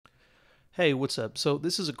Hey, what's up? So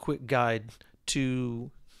this is a quick guide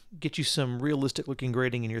to get you some realistic looking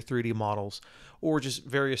grading in your 3D models, or just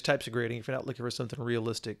various types of grading if you're not looking for something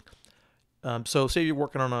realistic. So say you're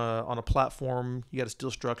working on a platform, you got a steel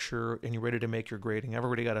structure, and you're ready to make your grading. I've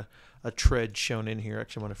already got a tread shown in here.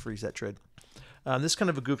 Actually, I want to freeze that tread. This is kind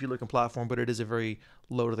of a goofy looking platform, but it is a very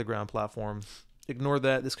low to the ground platform. Ignore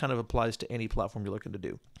that. This kind of applies to any platform you're looking to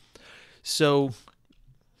do. So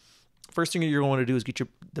first thing you're going to do is get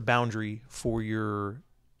the boundary for your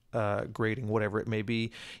grading, whatever it may be. You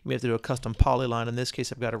may have to do a custom polyline. In this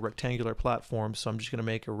case, I've got a rectangular platform, so I'm just going to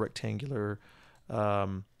make a rectangular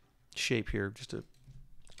shape here, just an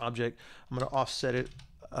object. I'm going to offset it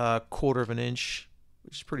a quarter of an inch,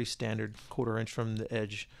 which is pretty standard, quarter inch from the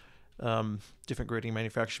edge. Different grading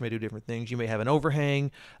manufacturers may do different things. You may have an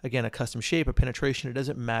overhang, again, a custom shape, a penetration. It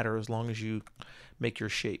doesn't matter as long as you make your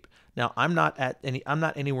shape. Now, I'm not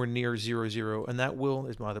anywhere near 0, and that will,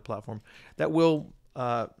 is my other platform, that will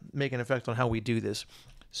make an effect on how we do this.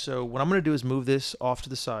 So what I'm going to do is move this off to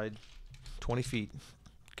the side 20 feet.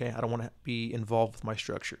 Okay, I don't want to be involved with my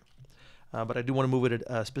structure, but I do want to move it at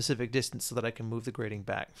a specific distance so that I can move the grading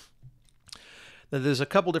back. Now, there's a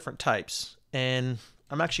couple different types, and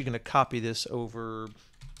I'm actually going to copy this over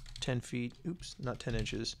 10 feet. Oops, not 10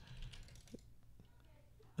 inches.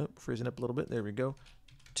 Oh, freezing up a little bit. There we go.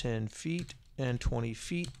 10 feet and 20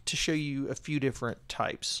 feet to show you a few different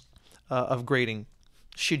types of grading,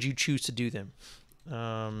 should you choose to do them.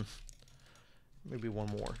 Maybe one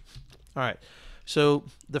more. All right. So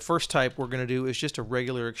the first type we're going to do is just a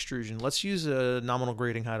regular extrusion. Let's use a nominal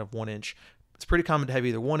grading height of 1 inch. It's pretty common to have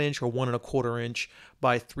either 1 inch or 1 1/4 inch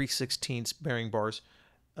by 3/16 bearing bars.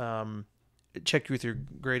 Check with your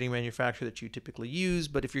grading manufacturer that you typically use,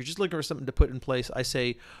 but if you're just looking for something to put in place, I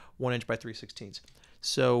say 1 inch by 3/16.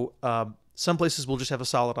 So some places will just have a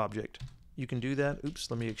solid object. You can do that. Oops,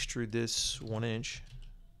 let me extrude this 1 inch.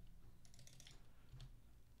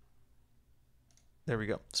 There we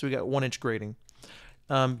go. So we got 1 inch grading.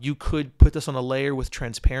 You could put this on a layer with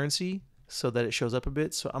transparency so that it shows up a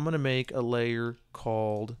bit. So I'm going to make a layer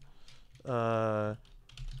called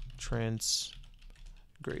trans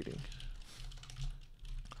grading.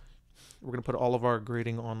 We're going to put all of our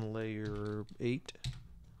grading on layer 8,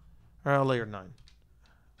 or layer 9.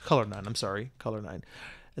 Color 9, I'm sorry, color 9.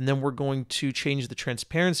 And then we're going to change the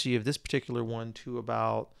transparency of this particular one to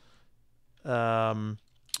about, I'd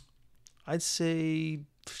say,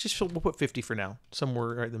 we'll put 50 for now,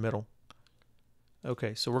 somewhere right in the middle.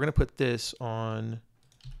 Okay, so we're going to put this on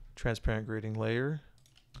transparent grading layer.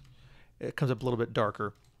 It comes up a little bit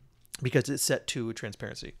darker because it's set to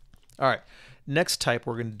transparency. All right, next type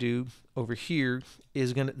we're going to do over here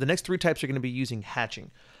is the next 3 types are going to be using hatching.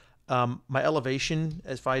 My elevation,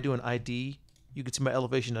 if I do an ID, you can see my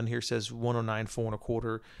elevation on here says 109,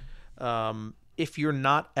 4 1/4. If you're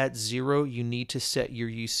not at 0, you need to set your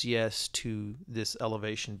UCS to this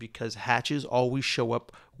elevation because hatches always show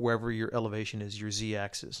up wherever your elevation is, your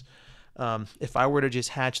Z-axis. If I were to just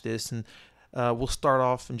hatch this, and we'll start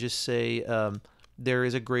off and just say there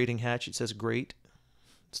is a grading hatch. It says grate.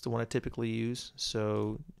 It's the one I typically use.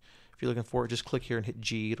 So if you're looking for it, just click here and hit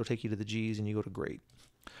G. It'll take you to the G's and you go to grate.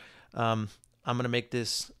 I'm going to make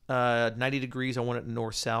this 90 degrees. I want it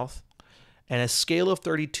north-south. And a scale of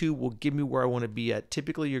 32 will give me where I want to be at.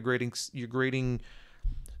 Typically, your grading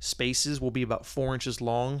spaces will be about 4 inches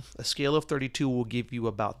long. A scale of 32 will give you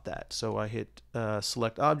about that. So I hit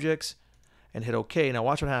select objects and hit OK. Now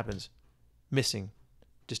watch what happens. Missing.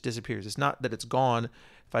 Just disappears. It's not that it's gone.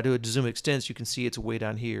 If I do a zoom extents, you can see it's way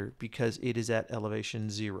down here because it is at elevation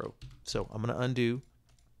 0. So I'm going to undo.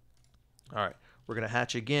 All right. We're going to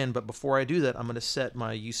hatch again, but before I do that, I'm going to set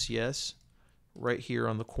my UCS right here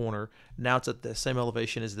on the corner. Now it's at the same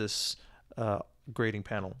elevation as this grading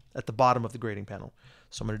panel, at the bottom of the grading panel.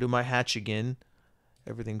 So I'm going to do my hatch again.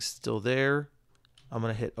 Everything's still there. I'm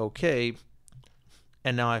going to hit OK,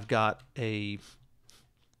 and now I've got a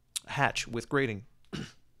hatch with grading.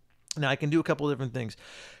 Now I can do a couple of different things.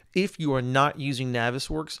 If you are not using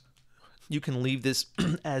Navisworks, you can leave this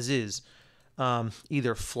as is,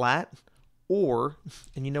 either flat or,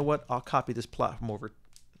 and you know what, I'll copy this platform over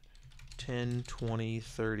 10, 20,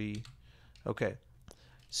 30. Okay,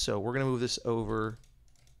 so we're going to move this over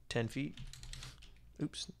 10 feet.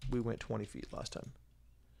 Oops, we went 20 feet last time.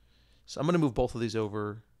 So I'm going to move both of these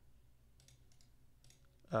over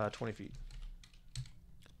 20 feet.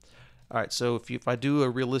 All right, so if I do a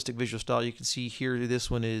realistic visual style, you can see here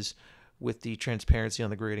this one is with the transparency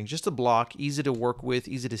on the grading. Just a block, easy to work with,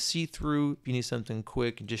 easy to see through. If you need something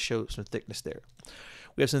quick, and just show some thickness there.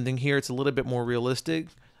 We have something here, it's a little bit more realistic.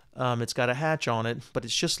 It's got a hatch on it, but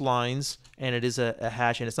it's just lines, and it is a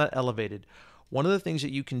hatch, and it's not elevated. One of the things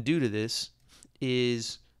that you can do to this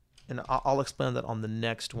is, and I'll explain that on the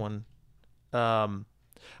next one,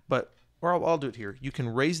 but or I'll do it here. You can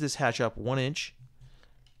raise this hatch up 1 inch,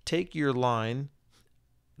 take your line,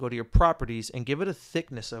 go to your properties, and give it a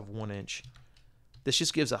thickness of 1 inch. This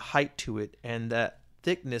just gives a height to it, and that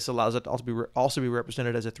thickness allows it to also be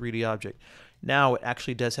represented as a 3D object. Now it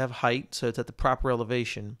actually does have height, so it's at the proper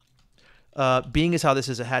elevation. Being as how this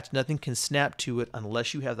is a hatch, nothing can snap to it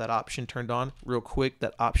unless you have that option turned on. Real quick,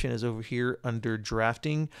 that option is over here under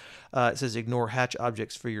drafting. It says ignore hatch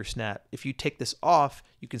objects for your snap. If you take this off,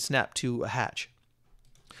 you can snap to a hatch.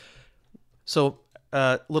 So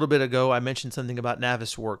a little bit ago, I mentioned something about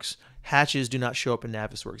Navisworks. Hatches do not show up in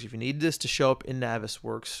Navisworks. If you need this to show up in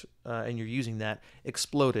Navisworks and you're using that,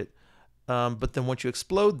 explode it. But then once you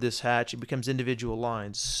explode this hatch, it becomes individual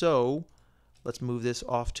lines. So let's move this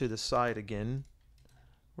off to the side again.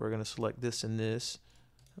 We're going to select this and this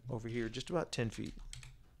over here, just about 10 feet.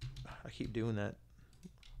 I keep doing that.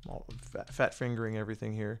 I'm all fat fingering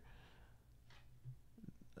everything here.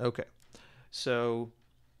 Okay, so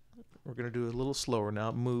we're going to do it a little slower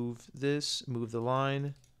now. Move this, move the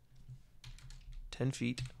line 10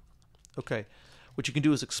 feet. Okay, what you can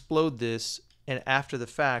do is explode this, and after the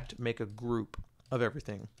fact, make a group of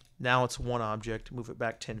everything. Now it's one object, move it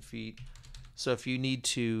back 10 feet. So if you need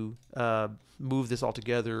to move this all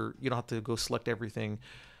together, you don't have to go select everything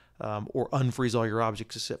or unfreeze all your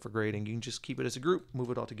objects except for grading. You can just keep it as a group,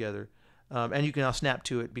 move it all together. And you can now snap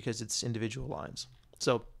to it because it's individual lines.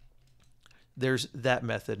 So there's that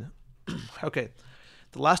method. Okay,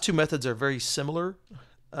 the last two methods are very similar.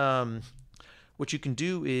 What you can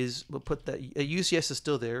do is we'll put that UCS is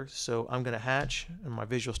still there, so I'm going to hatch, and my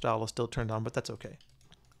visual style is still turned on, but that's okay.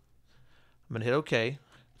 I'm going to hit OK.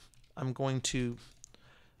 I'm going to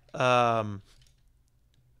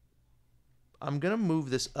move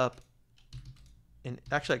this up, and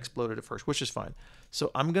actually I exploded it first, which is fine. So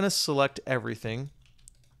I'm going to select everything,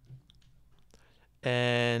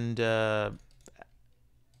 and we're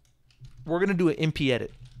going to do an MP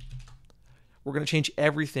edit. We're going to change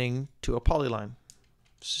everything to a polyline.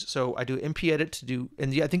 So I do MP edit to do,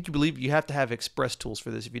 and I think you believe you have to have express tools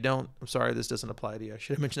for this. If you don't, I'm sorry, this doesn't apply to you. I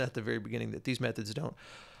should have mentioned that at the very beginning, that these methods don't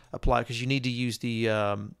apply because you need to use the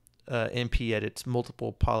MP edit,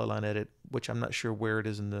 multiple polyline edit, which I'm not sure where it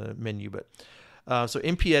is in the menu. But so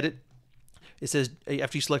MP edit, it says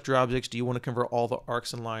after you select your objects, do you want to convert all the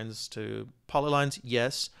arcs and lines to polylines?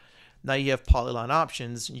 Yes. Now you have polyline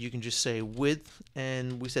options. You can just say width,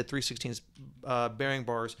 and we said 3/16 bearing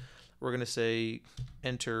bars. We're going to say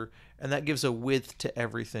enter, and that gives a width to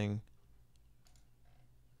everything.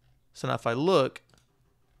 So now if I look,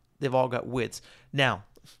 they've all got widths. Now,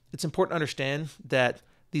 it's important to understand that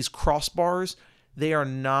these crossbars, they are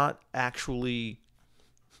not actually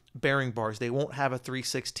bearing bars. They won't have a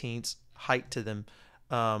 3/16 height to them.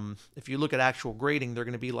 If you look at actual grading, they're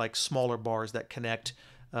going to be like smaller bars that connect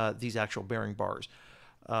these actual bearing bars.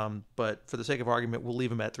 But for the sake of argument, we'll leave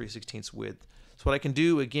them at 3/16 width. So what I can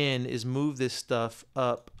do again is move this stuff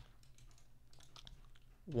up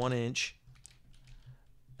 1 inch,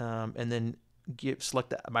 and then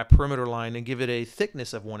select my perimeter line and give it a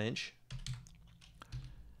thickness of 1 inch,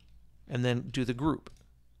 and then do the group.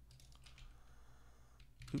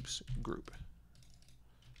 Oops, group.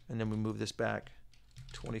 And then we move this back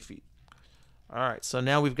 20 feet. All right, so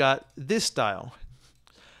now we've got this style.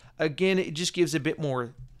 Again, it just gives a bit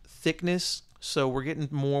more thickness, so we're getting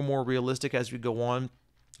more and more realistic as we go on.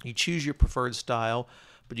 You choose your preferred style,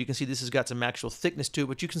 but you can see this has got some actual thickness to it,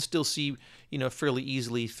 but you can still see, you know, fairly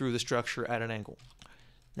easily through the structure at an angle.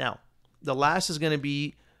 Now, the last is going to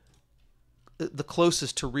be the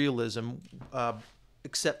closest to realism,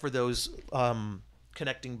 except for those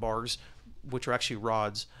connecting bars, which are actually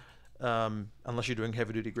rods, unless you're doing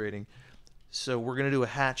heavy-duty grading. So we're going to do a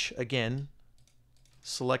hatch again.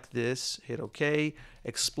 Select this, hit OK,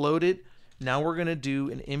 explode it. Now we're going to do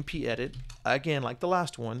an MP edit, again like the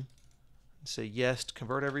last one. Say yes to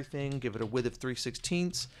convert everything, give it a width of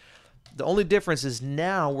 3/16. The only difference is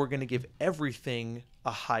now we're going to give everything a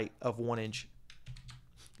height of 1 inch,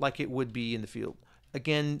 like it would be in the field.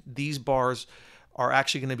 Again, these bars are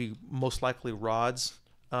actually going to be most likely rods,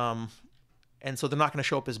 and so they're not going to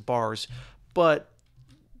show up as bars, but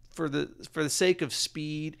for the sake of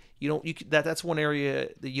speed, that's one area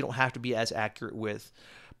that you don't have to be as accurate with.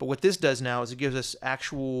 But what this does now is it gives us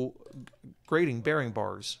actual grading bearing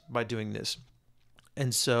bars by doing this.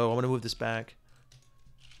 And so I'm going to move this back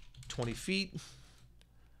 20 feet.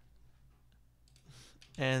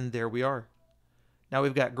 And there we are. Now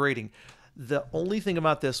we've got grading. The only thing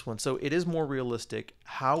about this one, so it is more realistic.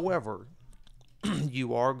 However,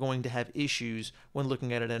 you are going to have issues when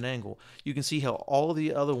looking at it at an angle. You can see how all of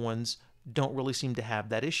the other ones don't really seem to have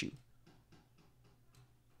that issue.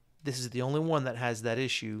 This is the only one that has that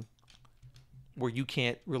issue where you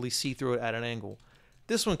can't really see through it at an angle.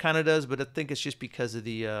 This one kind of does, but I think it's just because of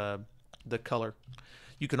the color.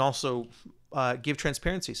 You can also give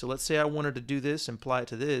transparency. So let's say I wanted to do this and apply it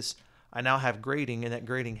to this. I now have grating, and that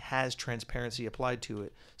grating has transparency applied to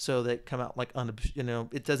it, so that come out like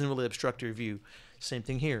it doesn't really obstruct your view. Same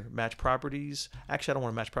thing here. Match properties. Actually, I don't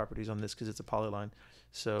want to match properties on this because it's a polyline,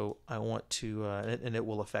 so I want to, and it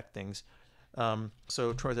will affect things.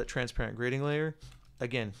 So towards that transparent grating layer,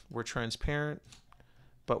 again, we're transparent,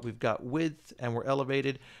 but we've got width and we're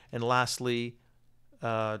elevated. And lastly,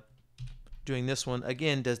 doing this one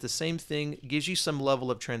again does the same thing, gives you some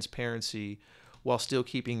level of transparency while still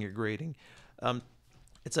keeping your grading.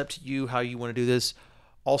 It's up to you how you want to do this.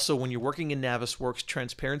 Also, when you're working in Navisworks,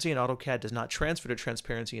 transparency in AutoCAD does not transfer to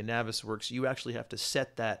transparency in Navisworks. You actually have to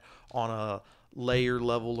set that on a layer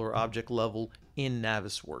level or object level in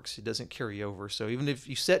Navisworks. It doesn't carry over. So even if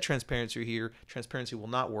you set transparency here, transparency will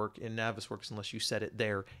not work in Navisworks unless you set it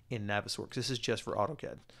there in Navisworks. This is just for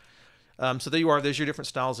AutoCAD. So there you are. There's your different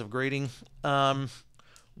styles of grading.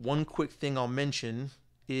 One quick thing I'll mention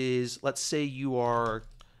is, let's say you are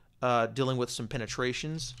dealing with some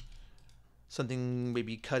penetrations, something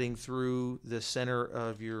maybe cutting through the center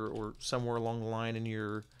of or somewhere along the line in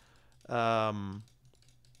your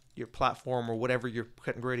platform or whatever you're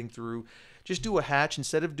cutting grading through. Just do a hatch.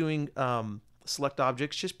 Instead of doing select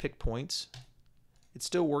objects, just pick points. It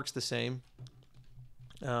still works the same.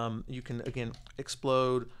 You can, again,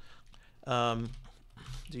 explode, do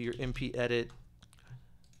your MP edit,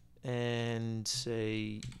 and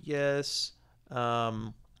say yes,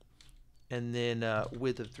 and then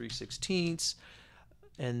width of 3/16,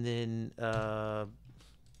 and then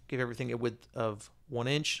give everything a width of 1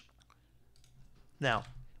 inch. Now,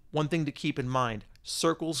 one thing to keep in mind,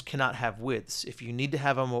 circles cannot have widths. If you need to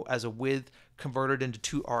have them as a width, convert it into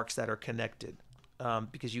 2 arcs that are connected,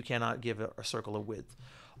 because you cannot give a circle a width.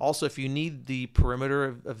 Also, if you need the perimeter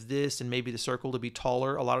of this and maybe the circle to be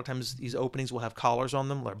taller, a lot of times these openings will have collars on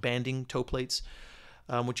them, or banding toe plates.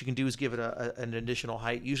 What you can do is give it an additional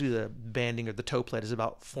height. Usually the banding or the toe plate is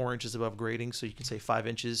about 4 inches above grating, so you can say 5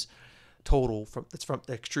 inches total. That's from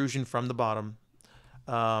extrusion from the bottom,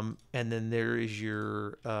 and then there's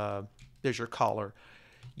your collar.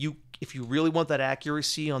 If you really want that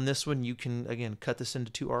accuracy on this one, you can again cut this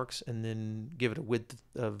into 2 arcs and then give it a width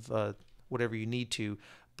of whatever you need to.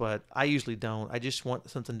 But I usually don't. I just want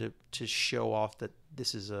something to show off that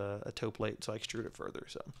this is a toe plate, so I extrude it further.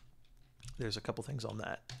 So there's a couple things on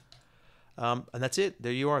that. And that's it.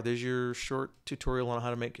 There you are. There's your short tutorial on how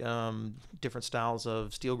to make different styles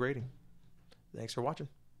of steel grating. Thanks for watching.